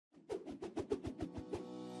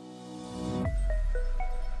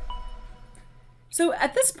So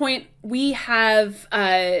at this point, we've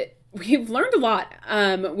learned a lot.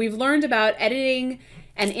 We've learned about editing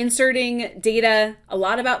and inserting data, a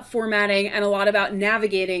lot about formatting, and a lot about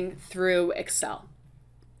navigating through Excel.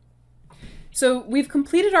 So we've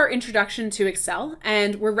completed our introduction to Excel,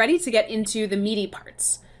 and we're ready to get into the meaty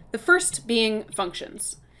parts, the first being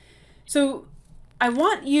functions. So I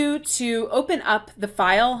want you to open up the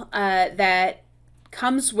file that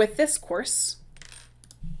comes with this course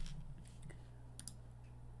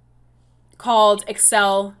called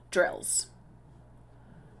Excel Drills.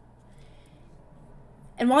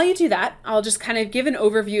 And while you do that, I'll just kind of give an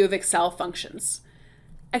overview of Excel functions.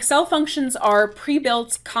 Excel functions are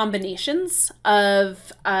pre-built combinations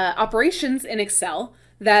of operations in Excel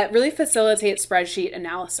that really facilitate spreadsheet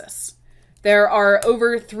analysis. There are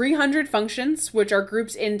over 300 functions, which are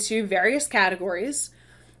grouped into various categories.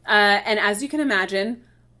 And as you can imagine,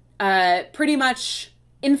 pretty much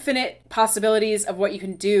infinite possibilities of what you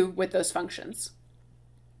can do with those functions.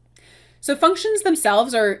 So functions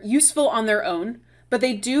themselves are useful on their own, but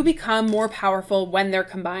they do become more powerful when they're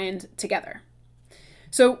combined together.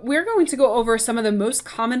 So we're going to go over some of the most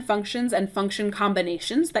common functions and function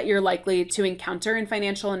combinations that you're likely to encounter in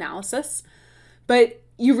financial analysis. But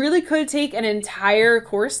you really could take an entire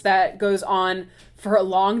course that goes on for a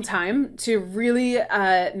long time to really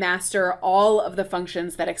master all of the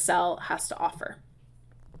functions that Excel has to offer.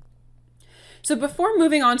 So before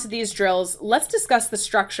moving on to these drills, let's discuss the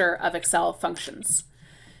structure of Excel functions.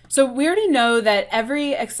 So we already know that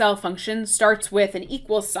every Excel function starts with an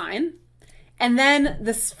equal sign, and then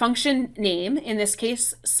this function name, in this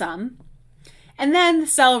case, sum, and then the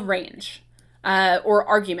cell range, or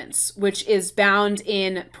arguments, which is bound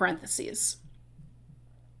in parentheses.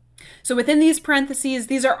 So within these parentheses,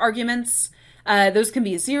 these are arguments. Those can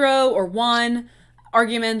be 0 or 1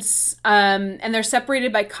 arguments, and they're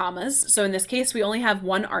separated by commas. So in this case, we only have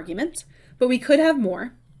one argument, but we could have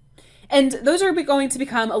more. And those are going to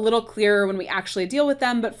become a little clearer when we actually deal with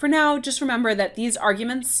them. But for now, just remember that these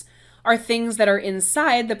arguments are things that are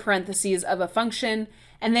inside the parentheses of a function,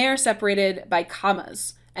 and they are separated by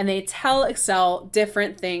commas. And they tell Excel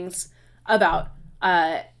different things about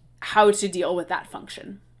how to deal with that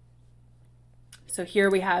function. So here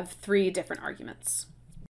we have 3 different arguments.